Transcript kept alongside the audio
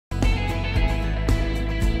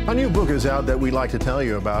A new book is out that we'd like to tell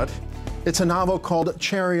you about. It's a novel called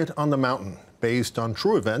Chariot on the Mountain, based on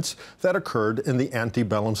true events that occurred in the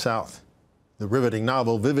Antebellum South. The riveting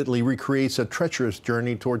novel vividly recreates a treacherous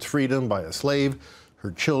journey towards freedom by a slave, her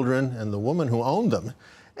children, and the woman who owned them,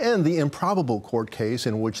 and the improbable court case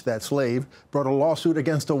in which that slave brought a lawsuit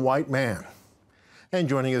against a white man. And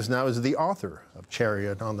joining us now is the author of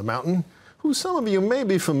Chariot on the Mountain, who some of you may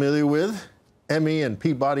be familiar with, Emmy and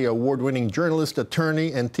Peabody Award-winning journalist,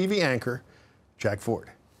 attorney, and TV anchor, Jack Ford.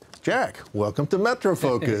 Jack, welcome to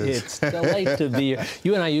MetroFocus. It's a delight to be here.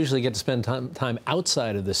 You and I usually get to spend time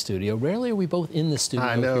outside of the studio. Rarely are we both in the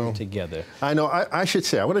studio here together. I know. I should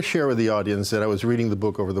say, I want to share with the audience that I was reading the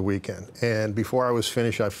book over the weekend, and before I was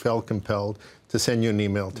finished, I felt compelled to send you an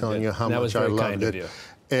email telling you how much I loved it.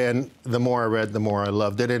 And the more I read, the more I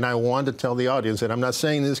loved it. And I wanted to tell the audience, and I'm not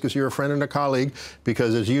saying this because you're a friend and a colleague,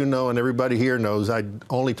 because as you know and everybody here knows, I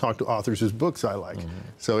only talk to authors whose books I like.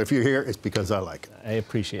 So if you're here, it's because I like it. I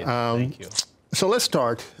appreciate it. Thank you. So let's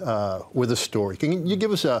start with a story. Can you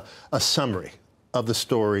give us a summary of the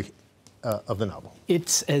story of the novel?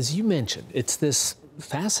 It's, as you mentioned, it's this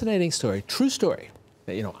fascinating story, true story.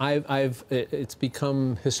 You know, it's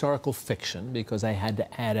become historical fiction because I had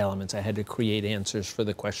to add elements. I had to create answers for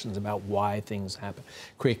the questions about why things happen,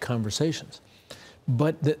 create conversations.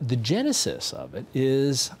 But the genesis of it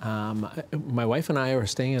is my wife and I are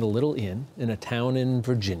staying at a little inn in a town in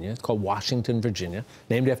Virginia. It's called Washington, Virginia,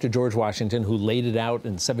 named after George Washington, who laid it out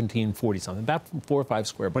in 1740-something, about 4 or 5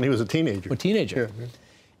 square miles. When he was a teenager. A teenager. Yeah.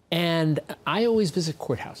 And I always visit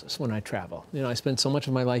courthouses when I travel. You know, I spend so much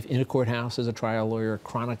of my life in a courthouse as a trial lawyer,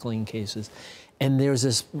 chronicling cases. And there's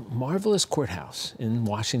this marvelous courthouse in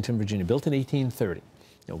Washington, Virginia, built in 1830.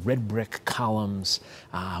 You know, red brick columns,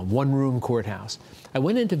 one-room courthouse. I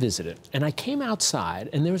went in to visit it, and I came outside,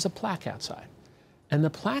 and there was a plaque outside. And the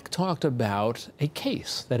plaque talked about a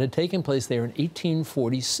case that had taken place there in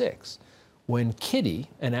 1846, when Kitty,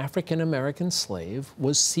 an African-American slave,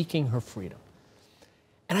 was seeking her freedom.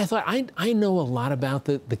 And I thought, I know a lot about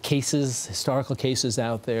the cases, historical cases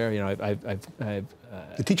out there. You know,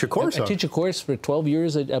 you teach a course. I teach a course for 12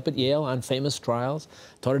 years up at Yale on famous trials.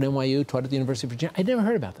 Taught at NYU, taught at the University of Virginia. I'd never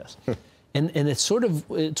heard about this. And it's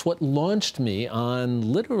it's what launched me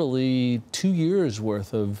on literally 2 years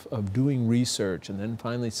worth of doing research and then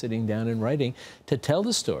finally sitting down and writing to tell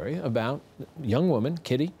the story about a young woman,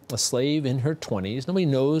 Kitty, a slave in her 20s. Nobody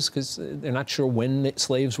knows because they're not sure when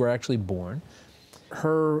slaves were actually born.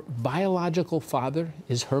 Her biological father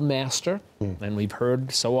is her master, and we've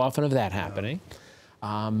heard so often of that happening.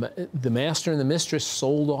 The master and the mistress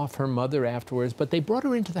sold off her mother afterwards, but they brought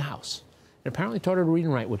her into the house and apparently taught her to read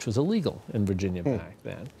and write, which was illegal in Virginia back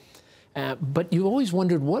then. But you always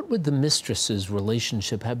wondered, what would the mistress's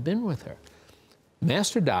relationship have been with her?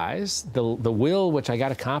 Master dies. The will, which I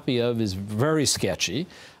got a copy of, is very sketchy.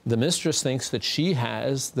 The mistress thinks that she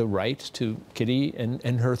has the right to Kitty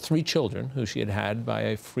and her 3 children, who she had by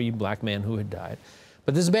a free black man who had died.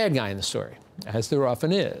 But there's a bad guy in the story, as there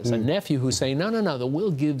often is. A nephew who's saying, no, the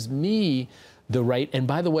will gives me the right, and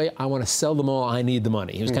by the way, I want to sell them all, I need the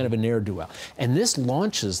money. He was kind of a ne'er-do-well. And this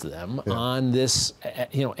launches them on this,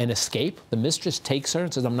 you know, an escape. The mistress takes her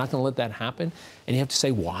and says, I'm not going to let that happen. And you have to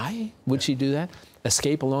say, why would she do that?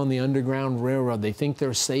 Escape along the Underground Railroad. They think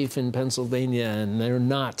they're safe in Pennsylvania, and they're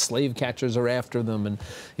not. Slave catchers are after them. And,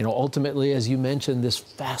 you know, ultimately, as you mentioned, this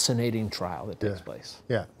fascinating trial that takes place.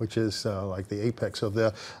 Yeah, which is like the apex of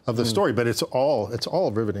the story, but it's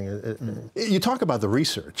all riveting. You talk about the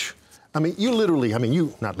research. I mean, you literally,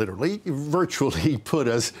 not literally, you virtually put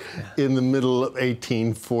us in the middle of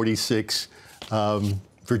 1846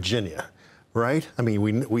 Virginia, right? I mean,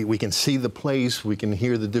 we can see the place, we can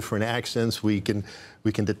hear the different accents, we can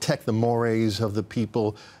detect the mores of the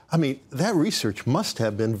people. I mean, that research must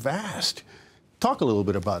have been vast. Talk a little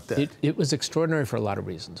bit about that. It was extraordinary for a lot of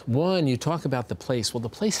reasons. One, you talk about the place. Well, the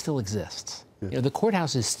place still exists. You know, the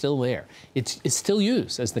courthouse is still there. It's still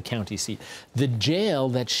used as the county seat. The jail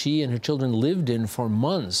that she and her children lived in for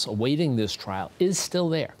months awaiting this trial is still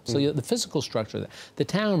there. So the physical structure, the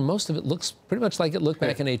town, most of it looks pretty much like it looked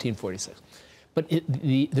back in 1846. But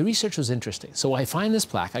the research was interesting. So I find this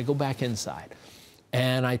plaque, I go back inside,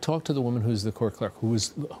 and I talk to the woman who's the court clerk, who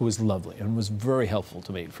was lovely and was very helpful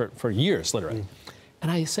to me for years, literally.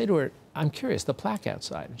 And I say to her, I'm curious, the plaque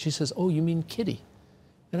outside. And she says, oh, you mean Kitty?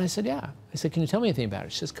 And I said, yeah. I said, can you tell me anything about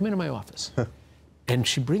it? She says, come into my office. And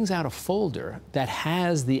she brings out a folder that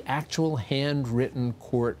has the actual handwritten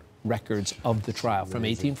court records of the trial from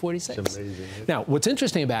 1846. It's amazing. Now, what's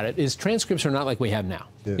interesting about it is transcripts are not like we have now.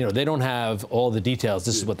 You know, they don't have all the details.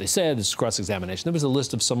 This is what they said, this is cross-examination. There was a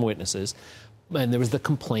list of some witnesses, and there was the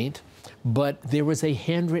complaint. but there was a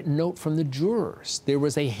handwritten note from the jurors. There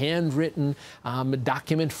was a handwritten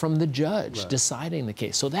document from the judge deciding the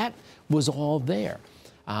case. So that was all there.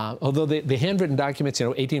 Although the handwritten documents,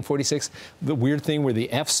 1846, the weird thing where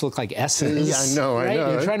the F's look like S's. Yeah, I know, right? I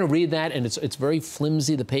know. You're trying to read that, and it's very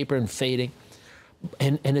flimsy, the paper, and fading.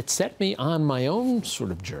 And it set me on my own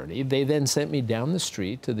sort of journey. They then sent me down the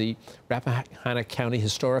street to the Rappahannock County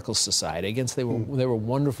Historical Society. Again, they were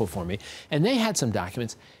wonderful for me. And they had some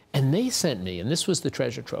documents, and they sent me, and this was the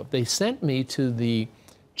treasure trove, they sent me to the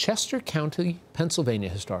Chester County, Pennsylvania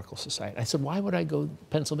Historical Society. I said, why would I go to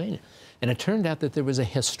Pennsylvania? And it turned out that there was a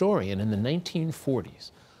historian in the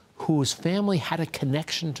 1940s whose family had a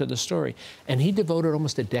connection to the story, and he devoted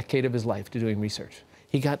almost a decade of his life to doing research.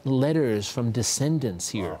 He got letters from descendants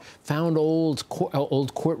here, found old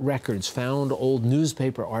court records, found old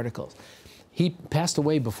newspaper articles. He passed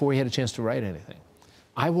away before he had a chance to write anything.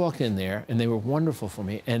 I walked in there, and they were wonderful for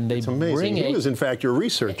me. And they It's amazing. He was, in fact, your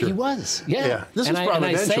researcher. He was, yeah. This is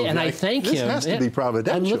providential. And I thank him. This has to be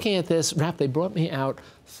providential. I'm looking at this, Rap, they brought me out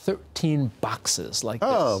 13 boxes like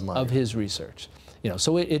this of his research.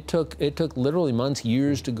 So it took literally months,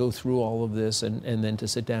 years to go through all of this and then to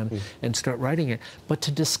sit down and start writing it. But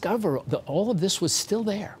to discover that all of this was still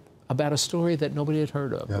there about a story that nobody had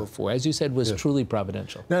heard of before, as you said, was truly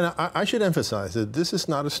providential. Now, I should emphasize that this is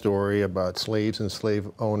not a story about slaves and slave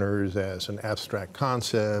owners as an abstract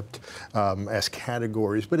concept, as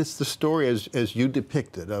categories, but it's the story as you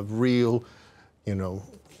depicted of real,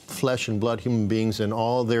 flesh and blood human beings in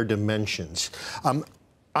all their dimensions.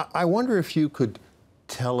 I wonder if you could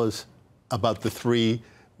tell us about the three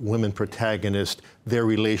women protagonists, their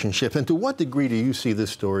relationship, and to what degree do you see this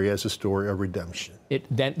story as a story of redemption?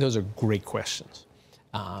 Those are great questions.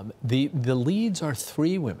 The leads are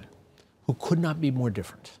three women who could not be more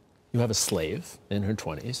different. You have a slave in her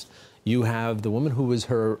 20s. You have the woman who was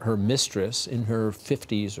her mistress in her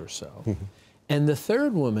 50s or so. And the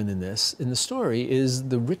third woman in the story is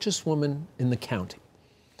the richest woman in the county.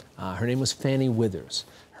 Her name was Fanny Withers.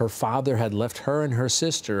 Her father had left her and her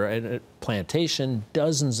sister a plantation,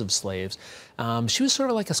 dozens of slaves. She was sort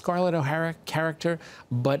of like a Scarlett O'Hara character,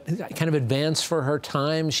 but kind of advanced for her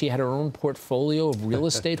time. She had her own portfolio of real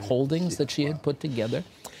estate holdings that she had put together.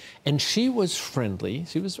 And she was friendly.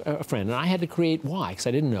 She was a friend. And I had to create why, because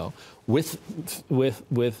I didn't know, with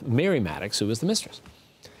Mary Maddox, who was the mistress.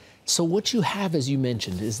 So what you have, as you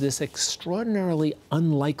mentioned, is this extraordinarily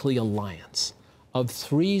unlikely alliance of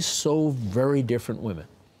three so very different women.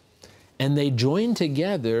 And they joined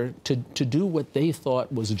together to do what they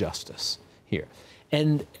thought was justice here.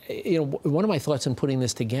 And one of my thoughts in putting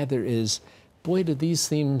this together is, boy, do these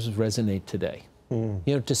themes resonate today.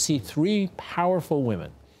 To see three powerful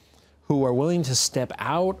women who are willing to step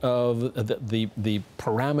out of the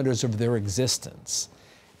parameters of their existence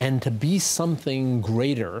and to be something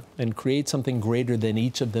greater and create something greater than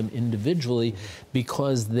each of them individually,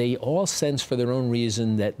 because they all sense for their own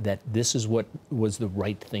reason that this is what was the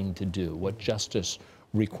right thing to do, what justice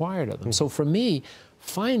required of them. So for me,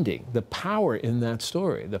 finding the power in that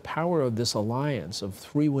story, the power of this alliance of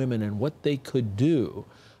three women and what they could do,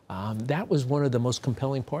 that was one of the most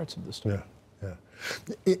compelling parts of the story.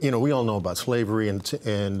 We all know about slavery and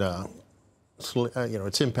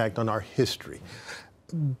its impact on our history.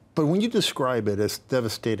 But when you describe it as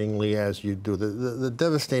devastatingly as you do, the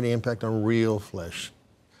devastating impact on real flesh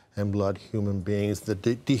and blood human beings, the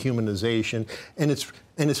dehumanization, and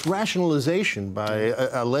its rationalization by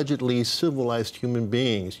allegedly civilized human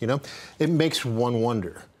beings, it makes one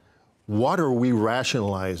wonder, what are we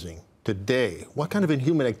rationalizing today? What kind of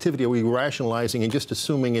inhuman activity are we rationalizing and just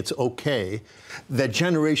assuming it's okay that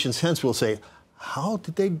generations hence will say, how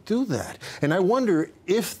did they do that? And I wonder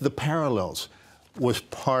if the parallels was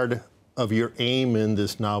part of your aim in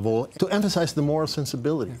this novel, to emphasize the moral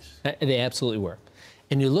sensibilities. They absolutely were.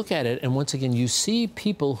 And you look at it, and once again, you see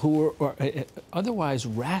people who are otherwise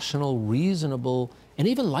rational, reasonable, and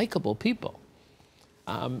even likable people.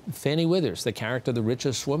 Fanny Withers, the character, the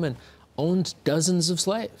richest woman, owns dozens of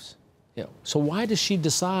slaves. So why does she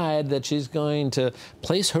decide that she's going to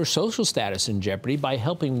place her social status in jeopardy by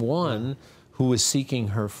helping one who is seeking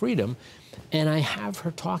her freedom? And I have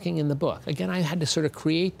her talking in the book. Again, I had to sort of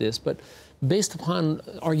create this, but based upon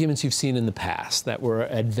arguments you've seen in the past that were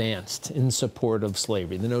advanced in support of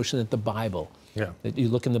slavery, the notion that the Bible, that you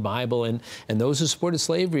look in the Bible, and those who supported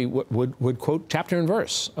slavery would quote chapter and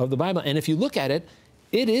verse of the Bible. And if you look at it,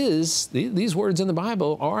 it is, these words in the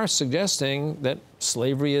Bible are suggesting that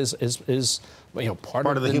slavery is part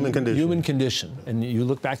of the human condition. And you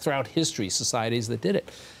look back throughout history, societies that did it.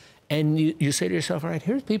 And you say to yourself, all right,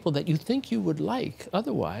 here's people that you think you would like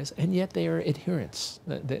otherwise, and yet they are adherents.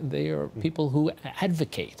 They are people who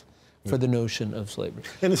advocate for the notion of slavery.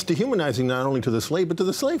 And it's dehumanizing not only to the slave, but to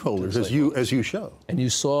the slaveholders, as you show. And you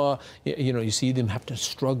saw, you see them have to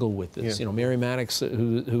struggle with this. Yeah. Mary Maddox,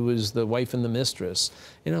 who is the wife and the mistress,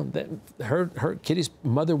 her Kitty's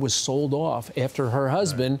mother was sold off after her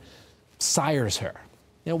husband sires her.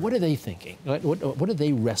 What are they thinking? What are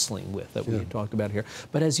they wrestling with that we talked about here?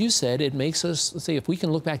 But as you said, it makes us say, if we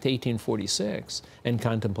can look back to 1846 and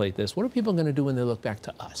contemplate this, what are people going to do when they look back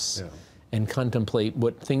to us? And contemplate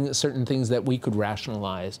certain things that we could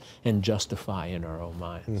rationalize and justify in our own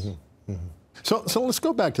minds. So let's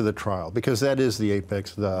go back to the trial, because that is the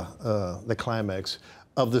apex, the climax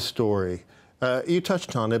of the story. You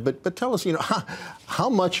touched on it, but tell us, how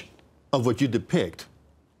much of what you depict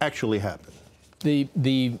actually happened?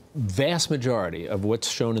 The vast majority of what's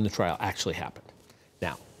shown in the trial actually happened.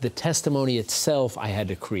 Now, the testimony itself I had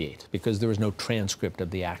to create, because there was no transcript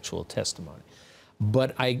of the actual testimony.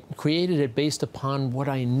 But I created it based upon what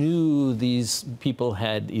I knew these people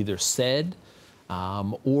had either said,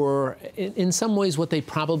 or in some ways what they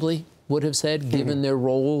probably would have said, given their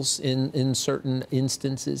roles in certain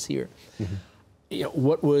instances here.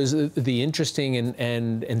 What was the interesting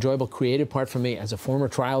and enjoyable creative part for me as a former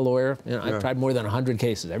trial lawyer, I've tried more than 100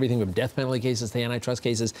 cases, everything from death penalty cases to antitrust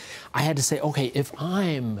cases. I had to say, okay, if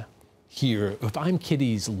I'm here, if I'm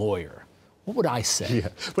Kitty's lawyer, what would I say?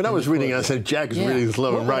 When I was reading, I said, Jack is really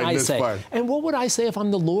slow and writing this part. And what would I say if I'm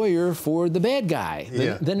the lawyer for the bad guy,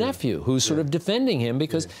 the nephew, who's sort of defending him?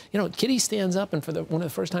 Because, Kitty stands up and for one of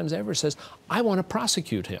the first times ever says, I want to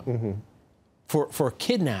prosecute him for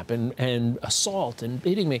kidnap and assault and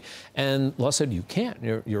beating me. And law said, you can't.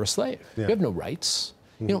 You're a slave. You have no rights.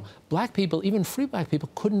 Black people, even free black people,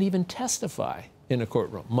 couldn't even testify in a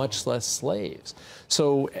courtroom, much less slaves.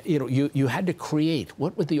 So, you had to create,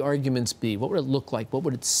 what would the arguments be? What would it look like? What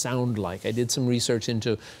would it sound like? I did some research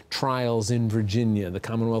into trials in Virginia, the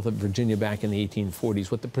Commonwealth of Virginia back in the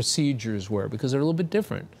 1840s, what the procedures were, because they're a little bit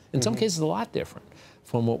different. In some cases, a lot different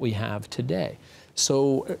from what we have today.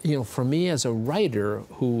 So, for me as a writer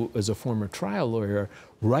who is a former trial lawyer,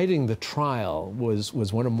 writing the trial was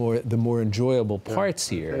one of the more enjoyable parts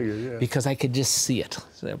here, because I could just see it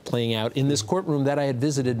playing out in this courtroom that I had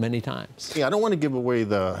visited many times. I don't want to give away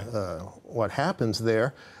what happens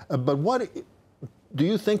there, but what do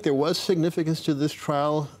you think there was significance to this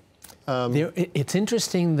trial? It's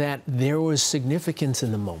interesting that there was significance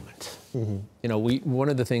in the moment. One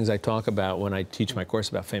of the things I talk about when I teach my course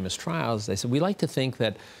about famous trials, I said we like to think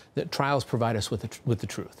that trials provide us with the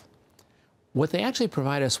truth. What they actually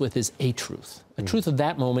provide us with is a truth of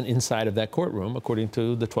that moment inside of that courtroom, according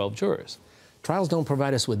to the 12 jurors. Trials don't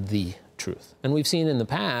provide us with the truth. And we've seen in the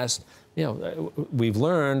past, we've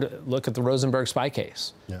learned, look at the Rosenberg spy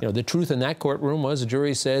case. The truth in that courtroom was the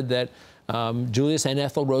jury said that Julius and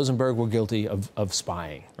Ethel Rosenberg were guilty of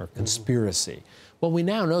spying or conspiracy. Well, we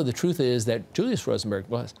now know the truth is that Julius Rosenberg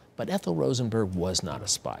was, but Ethel Rosenberg was not a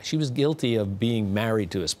spy. She was guilty of being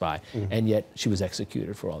married to a spy, and yet she was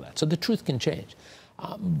executed for all that. So the truth can change.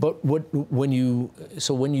 But when you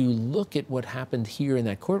look at what happened here in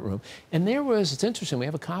that courtroom, and it's interesting, we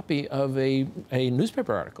have a copy of a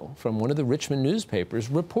newspaper article from one of the Richmond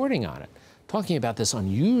newspapers reporting on it, talking about this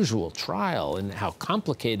unusual trial and how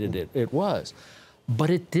complicated it was.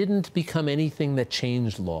 But it didn't become anything that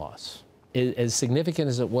changed laws. As significant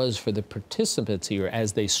as it was for the participants here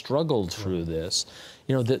as they struggled through this,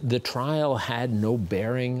 the trial had no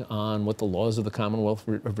bearing on what the laws of the Commonwealth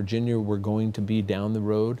of Virginia were going to be down the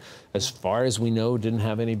road. As far as we know, didn't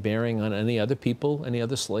have any bearing on any other people, any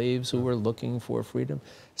other slaves who were looking for freedom.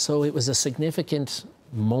 So it was a significant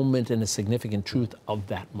moment and a significant truth of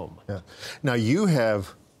that moment. Now, you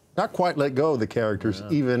have not quite let go of the characters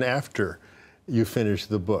even after you finished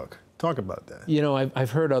the book. Talk about that. I've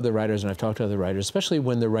heard other writers and I've talked to other writers, especially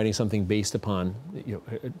when they're writing something based upon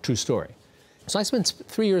a true story. So I spent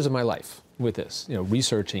 3 years of my life with this,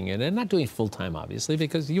 researching it, and not doing it full-time, obviously,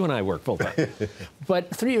 because you and I work full-time. But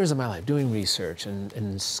 3 years of my life doing research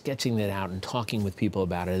and sketching it out and talking with people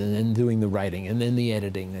about it, and then doing the writing and then the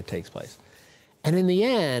editing that takes place. And in the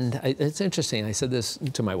end, it's interesting, I said this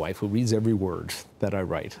to my wife, who reads every word that I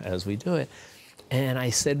write as we do it. And I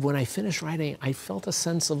said, when I finished writing, I felt a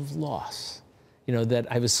sense of loss, that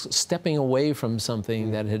I was stepping away from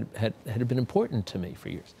something that had been important to me for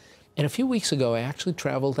years. And a few weeks ago, I actually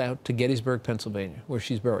traveled out to Gettysburg, Pennsylvania, where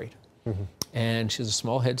she's buried. And she has a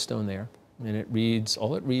small headstone there, and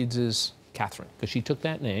all it reads is Catherine, because she took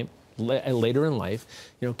that name later in life.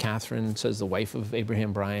 Catherine says the wife of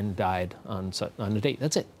Abraham Bryan died on a date.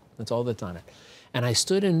 That's it. That's all that's on it. And I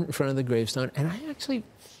stood in front of the gravestone, and I actually,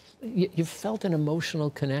 you felt an emotional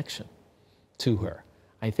connection to her,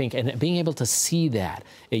 I think, and being able to see that,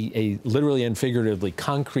 a literally and figuratively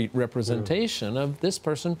concrete representation of this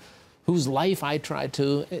person whose life I tried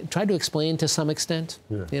to explain to some extent,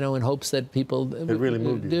 you know, in hopes that people... It really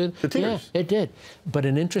moved you. To tears. Yeah, it did. But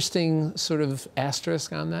an interesting sort of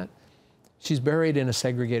asterisk on that, she's buried in a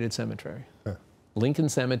segregated cemetery. Lincoln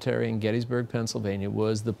Cemetery in Gettysburg, Pennsylvania,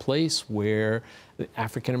 was the place where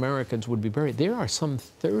African Americans would be buried. There are some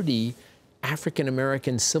 30 African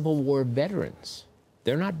American Civil War veterans.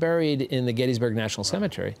 They're not buried in the Gettysburg National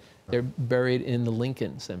Cemetery. They're buried in the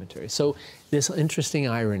Lincoln Cemetery. So this interesting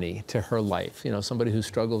irony to her life, you know, somebody who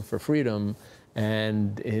struggled for freedom,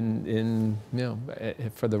 and in you know,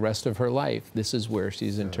 for the rest of her life, this is where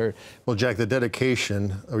she's interred. Well, Jack, the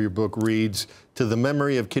dedication of your book reads, "To the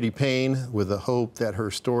memory of Kitty Payne, with the hope that her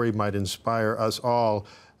story might inspire us all."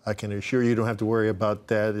 I can assure you don't have to worry about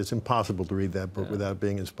that. It's impossible to read that book without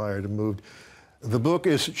being inspired and moved. The book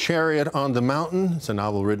is Chariot on the Mountain. It's a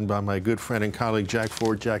novel written by my good friend and colleague, Jack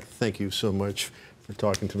Ford. Jack, thank you so much for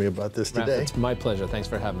talking to me about this today. It's my pleasure. Thanks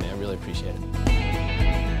for having me. I really appreciate it.